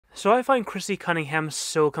So I find Chrissy Cunningham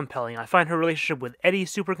so compelling. I find her relationship with Eddie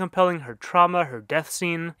super compelling, her trauma, her death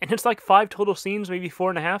scene, and it's like 5 total scenes, maybe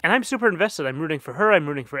 4.5, and I'm super invested. I'm rooting for her, I'm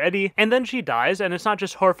rooting for Eddie, and then she dies, and it's not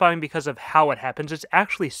just horrifying because of how it happens, it's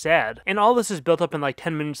actually sad. And all this is built up in like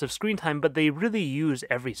 10 minutes of screen time, but they really use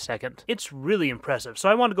every second. It's really impressive. So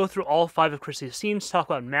I want to go through all 5 of Chrissy's scenes, talk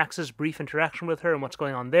about Max's brief interaction with her and what's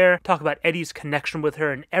going on there, talk about Eddie's connection with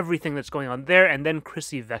her and everything that's going on there, and then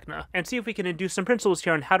Chrissy Vecna, and see if we can induce some principles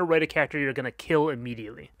here on how to write a character you're gonna kill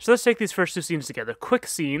immediately. So let's take these first 2 scenes together. Quick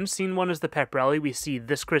scenes. Scene 1 is the pep rally. We see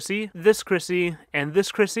this Chrissy, and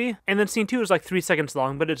this Chrissy, and then scene 2 is like 3 seconds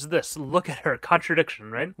long, but it's this. Look at her.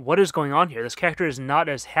 Contradiction, right? What is going on here? This character is not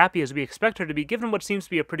as happy as we expect her to be, given what seems to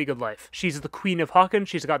be a pretty good life. She's the queen of Hawkins.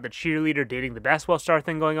 She's got the cheerleader dating the basketball star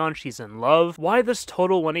thing going on. She's in love. Why this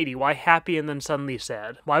total 180? Why happy and then suddenly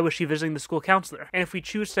sad? Why was she visiting the school counselor? And if we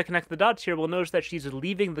choose to connect the dots here, we'll notice that she's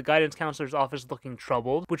leaving the guidance counselor's office looking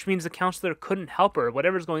troubled, which means the counselor couldn't help her.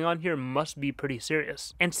 Whatever's going on here must be pretty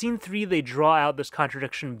serious. And scene 3, they draw out this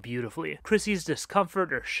contradiction beautifully. Chrissy's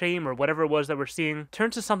discomfort or shame or whatever it was that we're seeing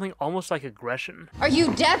turns to something almost like aggression. Are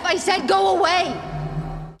you deaf? I said go away!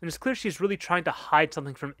 And it's clear she's really trying to hide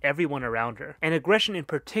something from everyone around her. And aggression in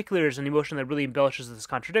particular is an emotion that really embellishes this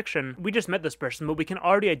contradiction. We just met this person, but we can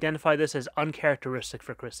already identify this as uncharacteristic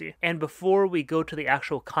for Chrissy. And before we go to the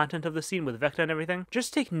actual content of the scene with Vecna and everything,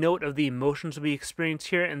 just take note of the emotions we experience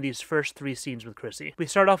here in these first 3 scenes with Chrissy. We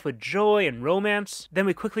start off with joy and romance, then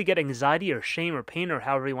we quickly get anxiety or shame or pain or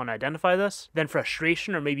however you want to identify this, then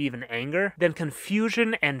frustration or maybe even anger, then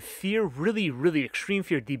confusion and fear, really, really extreme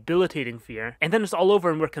fear, debilitating fear, and then it's all over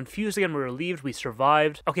and we're confused again, we're relieved, we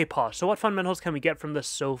survived. Okay, pause. So what fundamentals can we get from this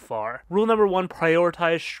so far? Rule number 1,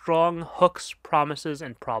 prioritize strong hooks, promises,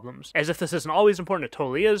 and problems. As if this isn't always important, it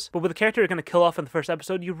totally is, but with the character you're going to kill off in the first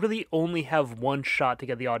episode, you really only have one shot to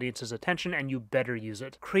get the audience's attention, and you better use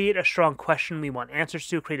it. Create a strong question we want answers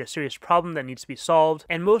to, create a serious problem that needs to be solved,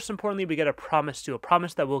 and most importantly, we get a promise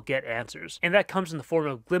that will get answers. And that comes in the form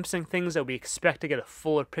of glimpsing things that we expect to get a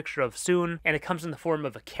fuller picture of soon, and it comes in the form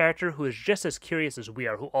of a character who is just as curious as we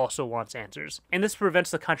are, who also wants answers. And this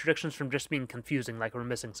prevents the contradictions from just being confusing, like we're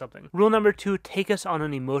missing something. Rule number 2, take us on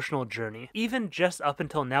an emotional journey. Even just up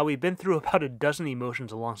until now, we've been through about a dozen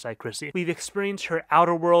emotions alongside Chrissy. We've experienced her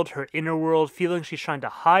outer world, her inner world, feelings she's trying to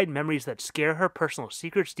hide, memories that scare her, personal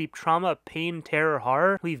secrets, deep trauma, pain, terror,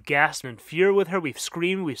 horror. We've gasped in fear with her, we've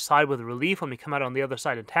screamed, we've sighed with relief when we come out on the other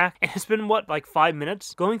side intact, and it's been, what, like 5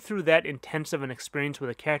 minutes? Going through that intense of an experience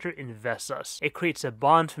with a character invests us. It creates a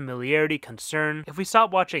bond, familiarity, concern. If we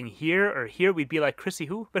stop watching here or here, we'd be like, Chrissy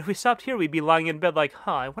who? But if we stopped here, we'd be lying in bed like,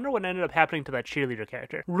 I wonder what ended up happening to that cheerleader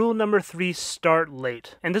character. Rule number 3, start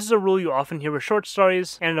late. And this is a rule you often hear with short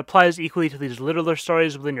stories, and it applies equally to these littler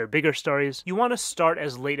stories within your bigger stories. You want to start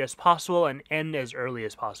as late as possible and end as early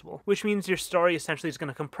as possible, which means your story essentially is going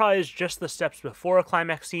to comprise just the steps before a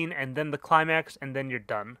climax scene, and then the climax, and then you're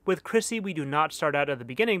done. With Chrissy, we do not start out at the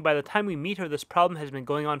beginning. By the time we meet her, this problem has been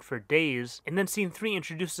going on for days, and then scene 3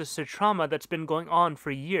 introduces us to trauma that's been going on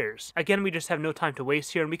for years. Again, we just have no time to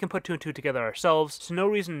waste here, and we can put 2 and 2 together ourselves, so no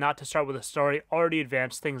reason not to start with a story already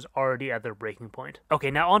advanced, things already at their breaking point. Okay,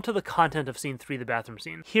 now on to the content of scene 3, the bathroom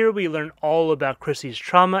scene. Here we learn all about Chrissy's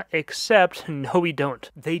trauma, except, no we don't.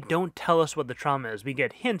 They don't tell us what the trauma is. We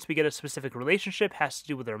get hints, we get a specific relationship, has to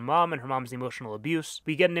do with her mom and her mom's emotional abuse.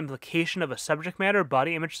 We get an implication of a subject matter,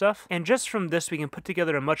 body image stuff, and just from this we can put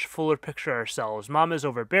together a much fuller picture ourselves. Mom is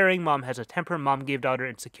overbearing, mom has a temper, mom gave daughter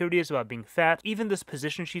insecurities about being fat. Even this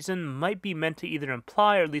position she's in might be meant to either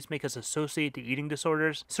imply or at least make us associate to eating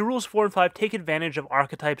disorders. So rules 4 and 5 take advantage of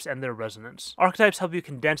archetypes and their resonance. Archetypes help you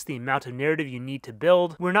condense the amount of narrative you need to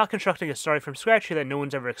build. We're not constructing a story from scratch here that no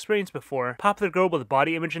one's ever experienced before. Popular girl with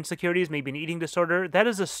body image insecurities, maybe an eating disorder, that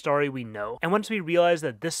is a story we know. And once we realize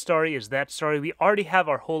that this story is that story, we already have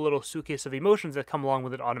our whole little suitcase of emotions that come along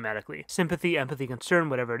with it automatically. Sympathy, empathy, concern,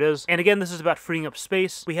 whatever it is. And again, this is about freeing up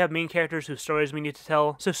space. We have main characters whose stories we need to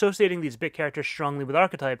tell, so associating these big characters strongly with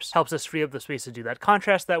archetypes helps us free up the space to do that.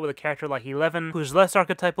 Contrast that with a character like 11, who's less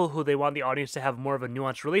archetypal, who they want the audience to have more of a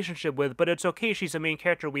nuanced relationship with, but it's okay, she's a main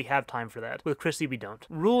character, we have time for that. With Chrissy, we don't.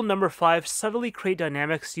 Rule number 5, subtly create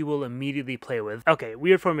dynamics you will immediately play with. Okay,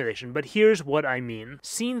 weird formulation, but here's what I mean.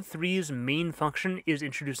 Scene 3's main function is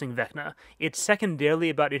introducing Vecna. It's secondarily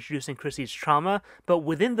about introducing Chrissy's trauma, but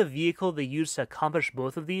within the vehicle they use to accomplish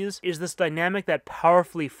both of these is this dynamic that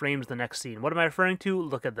powerfully frames the next scene. What am I referring to?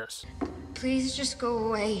 Look at this. Please just go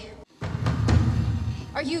away.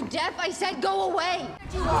 Are you deaf? I said go away!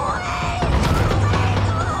 Go away!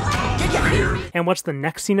 Get out of here! And what's the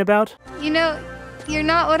next scene about? You know, you're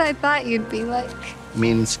not what I thought you'd be like.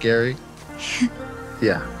 Mean and scary?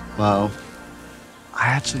 Yeah, well, I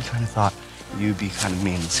actually kind of thought you'd be kind of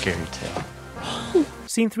mean and scary too.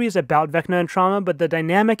 Scene 3 is about Vecna and trauma, but the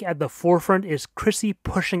dynamic at the forefront is Chrissy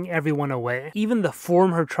pushing everyone away. Even the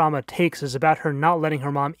form her trauma takes is about her not letting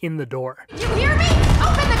her mom in the door. You hear me?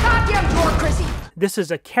 Open the goddamn door, Chrissy! This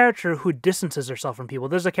is a character who distances herself from people.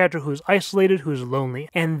 There's a character who's isolated, who's lonely.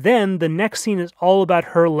 And then the next scene is all about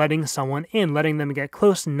her letting someone in, letting them get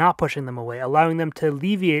close, not pushing them away, allowing them to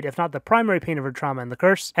alleviate, if not the primary pain of her trauma and the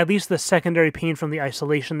curse, at least the secondary pain from the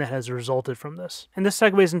isolation that has resulted from this. And this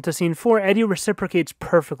segues into scene 4. Eddie reciprocates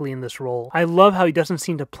perfectly in this role. I love how he doesn't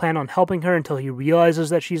seem to plan on helping her until he realizes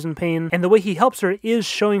that she's in pain, and the way he helps her is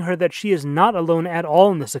showing her that she is not alone at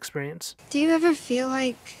all in this experience. Do you ever feel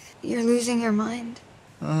like you're losing your mind?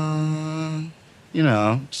 You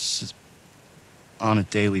know, just on a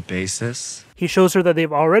daily basis. He shows her that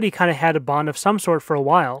they've already kind of had a bond of some sort for a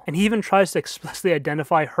while, and he even tries to explicitly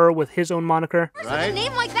identify her with his own moniker. With a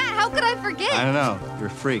name like that, how could I forget? I don't know, you're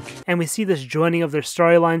a freak. And we see this joining of their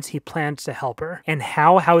storylines. He plans to help her. And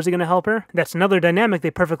how? How is he going to help her? That's another dynamic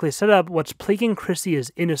they perfectly set up. What's plaguing Chrissy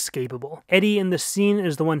is inescapable. Eddie in the scene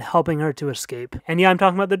is the one helping her to escape. And yeah, I'm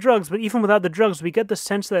talking about the drugs, but even without the drugs, we get the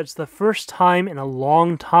sense that it's the first time in a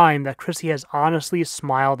long time that Chrissy has honestly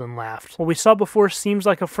smiled and laughed. What we saw before seems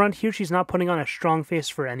like a front. Here she's not putting on a strong face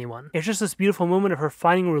for anyone. It's just this beautiful moment of her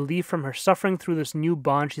finding relief from her suffering through this new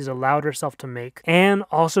bond she's allowed herself to make. And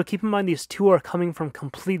also keep in mind these two are coming from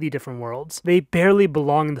completely different worlds. They barely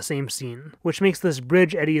belong in the same scene, which makes this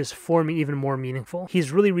bridge Eddie is forming even more meaningful.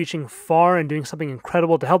 He's really reaching far and doing something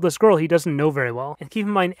incredible to help this girl he doesn't know very well. And keep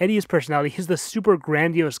in mind Eddie's personality, he's the super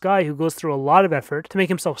grandiose guy who goes through a lot of effort to make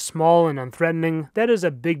himself small and unthreatening. That is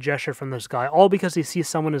a big gesture from this guy, all because he sees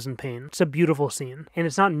someone is in pain. It's a beautiful scene, and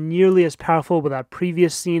it's not nearly as powerful without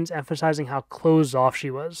previous scenes emphasizing how closed off she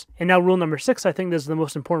was. And now rule number 6, I think this is the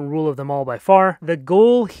most important rule of them all by far. The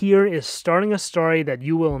goal here is starting a story that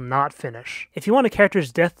you will not finish. If you want a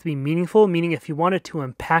character's death to be meaningful, meaning if you want it to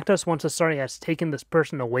impact us once the story has taken this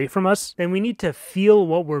person away from us, then we need to feel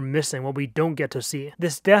what we're missing, what we don't get to see.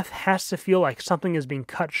 This death has to feel like something is being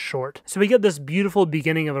cut short. So we get this beautiful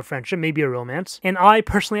beginning of a friendship, maybe a romance, and I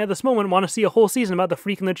personally at this moment want to see a whole season about the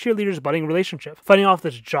freak and the cheerleader's budding relationship, fighting off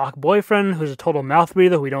this jock boyfriend who's a total mouth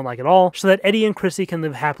breather who we don't like at all, so that Eddie and Chrissy can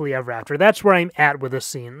live happily ever after. That's where I'm at with this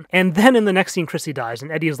scene. And then in the next scene, Chrissy dies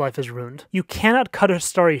and Eddie's life is ruined. You cannot cut a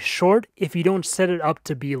story short if you don't set it up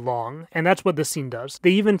to be long, and that's what this scene does.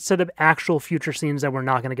 They even set up actual future scenes that we're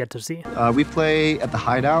not going to get to see. We play at the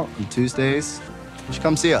Hideout on Tuesdays. You should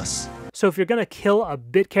come see us. So if you're going to kill a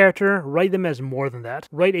bit character, write them as more than that.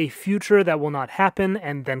 Write a future that will not happen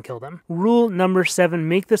and then kill them. Rule number 7,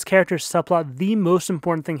 make this character's subplot the most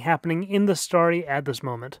important thing happening in the story at this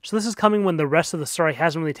moment. So this is coming when the rest of the story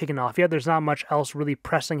hasn't really taken off yet. There's not much else really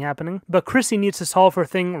pressing happening. But Chrissy needs to solve her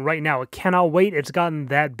thing right now. It cannot wait. It's gotten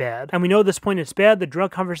that bad. And we know at this point it's bad. The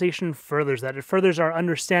drug conversation furthers that. It furthers our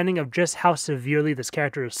understanding of just how severely this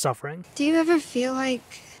character is suffering. Do you ever feel like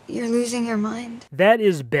you're losing your mind? That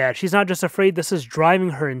is bad. She's not just afraid, this is driving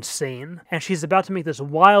her insane. And she's about to make this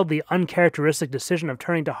wildly uncharacteristic decision of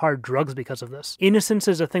turning to hard drugs because of this. Innocence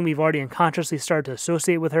is a thing we've already unconsciously started to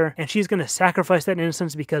associate with her, and she's going to sacrifice that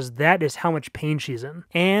innocence because that is how much pain she's in.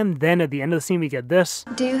 And then at the end of the scene we get this.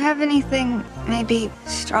 Do you have anything maybe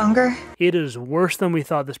stronger? It is worse than we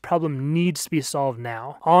thought. This problem needs to be solved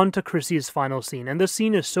now. On to Chrissy's final scene. And this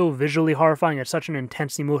scene is so visually horrifying. It's such an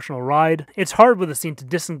intense emotional ride. It's hard with the scene to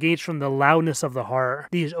disengage from the loudness of the horror,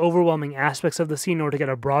 these overwhelming aspects of the scene in order to get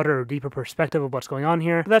a broader or deeper perspective of what's going on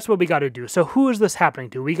here. But that's what we got to do. So who is this happening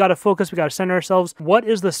to? We got to focus, we got to center ourselves. What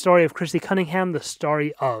is the story of Chrissy Cunningham the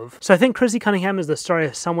story of? So I think Chrissy Cunningham is the story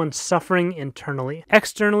of someone suffering internally.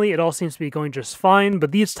 Externally, it all seems to be going just fine,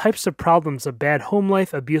 but these types of problems of bad home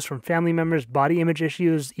life, abuse from family members, body image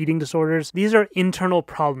issues, eating disorders, these are internal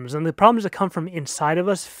problems, and the problems that come from inside of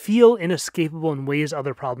us feel inescapable in ways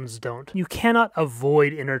other problems don't. You cannot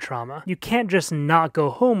avoid inner trauma. You can't just not go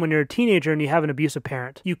home when you're a teenager and you have an abusive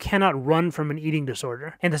parent. You cannot run from an eating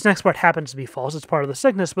disorder. And this next part happens to be false. It's part of the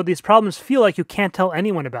sickness, but these problems feel like you can't tell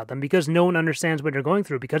anyone about them because no one understands what you're going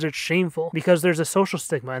through, because it's shameful, because there's a social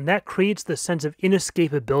stigma, and that creates this sense of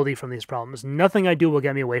inescapability from these problems. Nothing I do will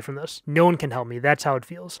get me away from this. No one can help me. That's how it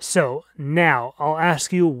feels. So now I'll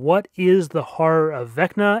ask you, what is the horror of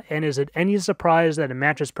Vecna, and is it any surprise that it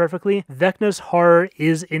matches perfectly? Vecna's horror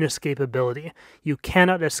is inescapability. You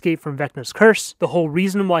cannot escape from Vecna's curse. The whole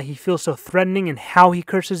reason why he feels so threatening and how he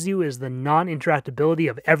curses you is the non-interactability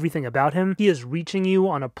of everything about him. He is reaching you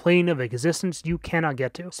on a plane of existence you cannot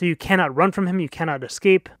get to. So you cannot run from him, you cannot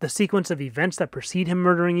escape. The sequence of events that precede him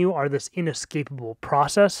murdering you are this inescapable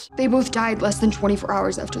process. They both died less than 24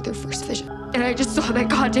 hours after their first vision. And I just saw that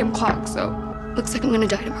goddamn clock, so Looks like I'm gonna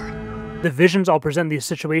die tomorrow. The visions all present these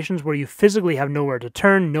situations where you physically have nowhere to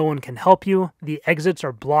turn, no one can help you, the exits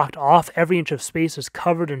are blocked off, every inch of space is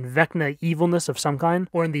covered in Vecna evilness of some kind,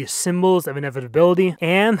 or in these symbols of inevitability,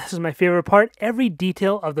 and, this is my favorite part, every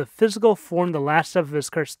detail of the physical form the last step of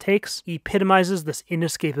his curse takes epitomizes this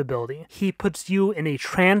inescapability. He puts you in a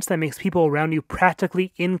trance that makes people around you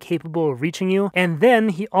practically incapable of reaching you, and then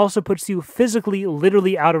he also puts you physically,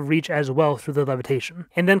 literally out of reach as well through the levitation.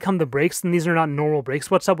 And then come the breaks, and these are not normal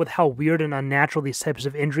breaks. What's up with how weird and unnatural these types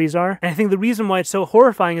of injuries are? And I think the reason why it's so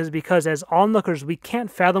horrifying is because as onlookers, we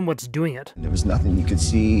can't fathom what's doing it. There was nothing you could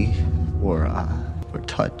see or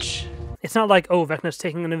touch. It's not like, oh, Vecna's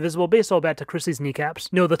taking an invisible baseball bat to Chrissy's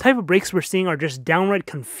kneecaps. No, the type of breaks we're seeing are just downright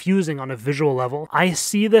confusing on a visual level. I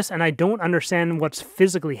see this and I don't understand what's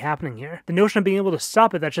physically happening here. The notion of being able to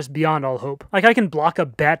stop it, that's just beyond all hope. Like, I can block a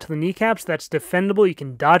bat to the kneecaps, that's defendable, you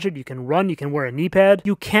can dodge it, you can run, you can wear a knee pad.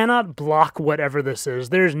 You cannot block whatever this is.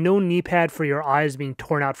 There's no knee pad for your eyes being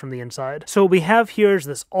torn out from the inside. So what we have here is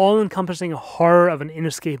this all-encompassing horror of an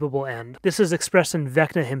inescapable end. This is expressed in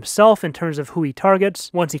Vecna himself in terms of who he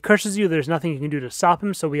targets. Once he curses you, there's nothing you can do to stop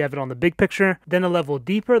him, so we have it on the big picture. Then a level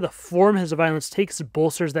deeper, the form his violence takes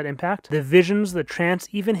bolsters that impact. The visions, the trance,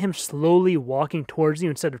 even him slowly walking towards you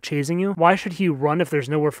instead of chasing you. Why should he run if there's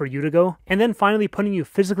nowhere for you to go? And then finally putting you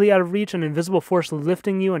physically out of reach, an invisible force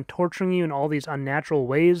lifting you and torturing you in all these unnatural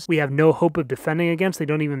ways we have no hope of defending against. They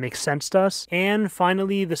don't even make sense to us. And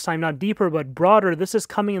finally, this time not deeper but broader, this is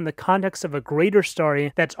coming in the context of a greater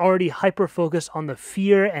story that's already hyper-focused on the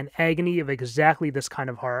fear and agony of exactly this kind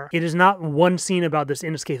of horror. It is not one scene about this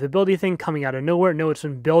inescapability thing coming out of nowhere. No, it's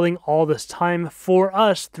been building all this time for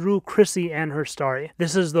us through Chrissy and her story.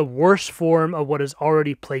 This is the worst form of what is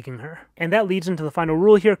already plaguing her. And that leads into the final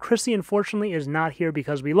rule here. Chrissy, unfortunately, is not here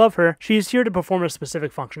because we love her. She's here to perform a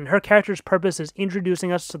specific function. Her character's purpose is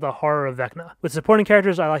introducing us to the horror of Vecna. With supporting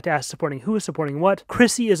characters, I like to ask supporting who, supporting what.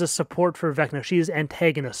 Chrissy is a support for Vecna. She is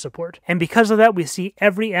antagonist support. And because of that, we see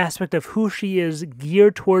every aspect of who she is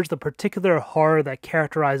geared towards the particular horror that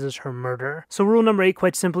characterizes her murder. So rule number 8,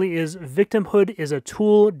 quite simply, is victimhood is a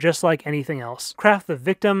tool just like anything else. Craft the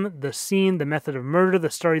victim, the scene, the method of murder, the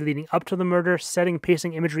story leading up to the murder, setting,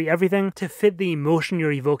 pacing, imagery, everything to fit the emotion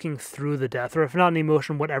you're evoking through the death, or if not an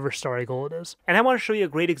emotion, whatever story goal it is. And I want to show you a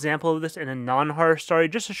great example of this in a non-horror story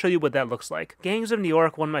just to show you what that looks like. Gangs of New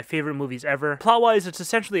York, one of my favorite movies ever. Plot-wise, it's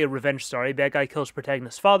essentially a revenge story. Bad guy kills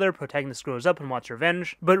protagonist's father, protagonist grows up and wants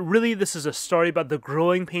revenge. But really, this is a story about the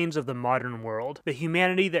growing pains of the modern world, the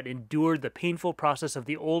humanity that endured the painful process of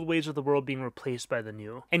the old ways of the world being replaced by the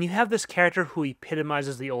new. And you have this character who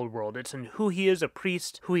epitomizes the old world. It's in who he is, a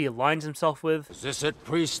priest, who he aligns himself with. Is this it,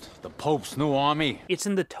 priest? The Pope's new army? It's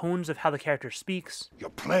in the tones of how the character speaks. You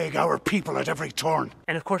plague our people at every turn.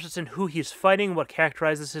 And of course it's in who he's fighting, what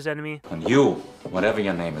characterizes his enemy. And you, whatever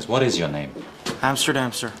your name is, what is your name?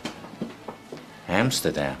 Amsterdam, sir.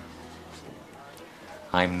 Amsterdam.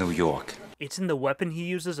 I'm New York. It's in the weapon he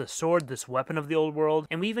uses, a sword, this weapon of the old world,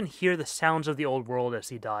 and we even hear the sounds of the old world as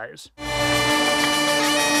he dies.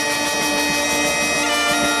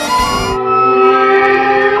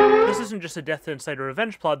 This isn't just a death to incite a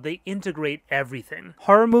revenge plot, they integrate everything.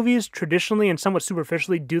 Horror movies, traditionally and somewhat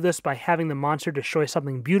superficially, do this by having the monster destroy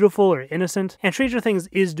something beautiful or innocent, and Stranger Things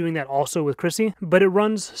is doing that also with Chrissy, but it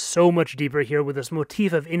runs so much deeper here with this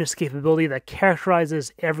motif of inescapability that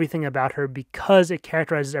characterizes everything about her because it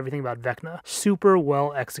characterizes everything about Vecna. Super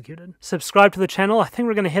well executed. Subscribe to the channel. I think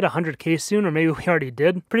we're going to hit 100k soon, or maybe we already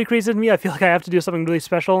did. Pretty crazy to me. I feel like I have to do something really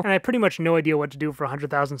special, and I pretty much no idea what to do for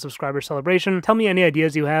 100,000 subscriber celebration. Tell me any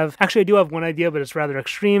ideas you have. Actually, I do have one idea, but it's rather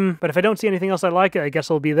extreme. But if I don't see anything else I like, I guess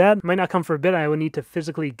it'll be that. Might not come for a bit. I would need to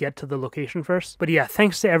physically get to the location first. But yeah,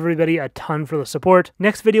 thanks to everybody a ton for the support.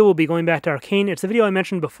 Next video will be going back to Arcane. It's the video I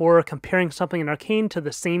mentioned before, comparing something in Arcane to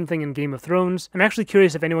the same thing in Game of Thrones. I'm actually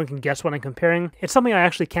curious if anyone can guess what I'm comparing. It's something I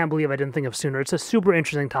actually can't believe I didn't think of sooner. It's a super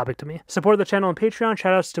interesting topic to me. Support the channel on Patreon.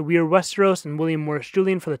 Shoutouts to Weir Westeros and William Morris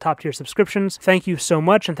Julian for the top tier subscriptions. Thank you so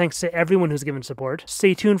much, and thanks to everyone who's given support.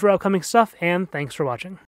 Stay tuned for upcoming stuff, and thanks for watching.